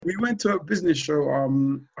We went to a business show.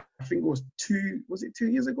 I think it was 2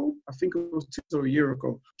 years ago? I think it was 2 or a year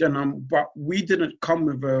ago. Then, but we didn't come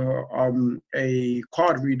with a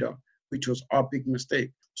card reader, which was our big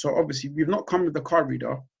mistake. So obviously, we've not come with the card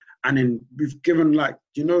reader, and then we've given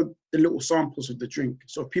the little samples of the drink.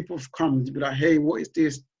 So people have come to be like, "Hey, what is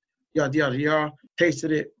this?" Yada yada yada.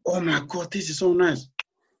 Tasted it. Oh my god, this is so nice.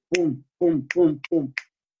 Boom, boom, boom, boom.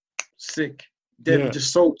 Sick. Then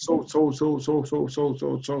just sold. Oh,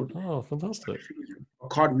 fantastic. A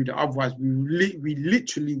card reader. Otherwise, we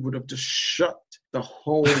literally would have just shut the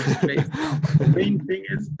whole place down.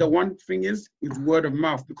 The one thing is word of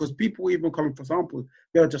mouth, because people even coming for samples,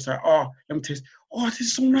 they're just like, oh, let me taste. Oh, this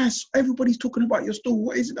is so nice. Everybody's talking about your store.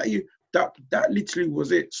 What is it that you, that literally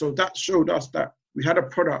was it. So that showed us that we had a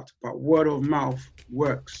product, but word of mouth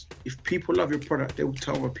works. If people love your product, they will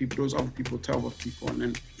tell other people, those other people tell other people, and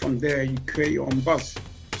then from there you create your own buzz.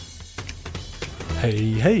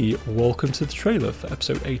 Hey, welcome to the trailer for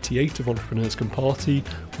episode 88 of Entrepreneurs Can Party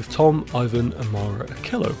with Tom, Ivan and Mara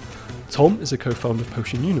Akello. Tom is a co-founder of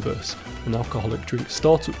Potion Universe, an alcoholic drink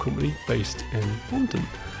startup company based in London.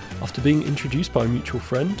 After being introduced by a mutual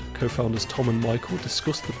friend, co-founders Tom and Michael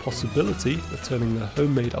discussed the possibility of turning their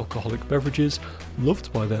homemade alcoholic beverages,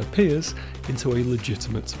 loved by their peers, into a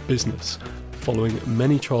legitimate business. Following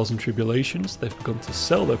many trials and tribulations, they've begun to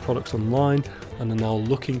sell their products online and are now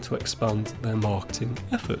looking to expand their marketing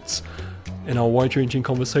efforts. In our wide-ranging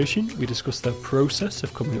conversation, we discussed their process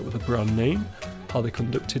of coming up with a brand name, how they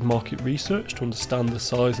conducted market research to understand the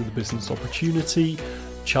size of the business opportunity,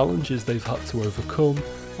 challenges they've had to overcome,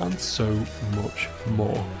 and so much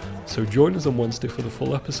more. So join us on Wednesday for the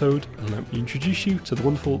full episode, and let me introduce you to the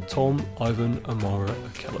wonderful Tom, Ivan and Mara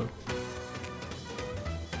Akello.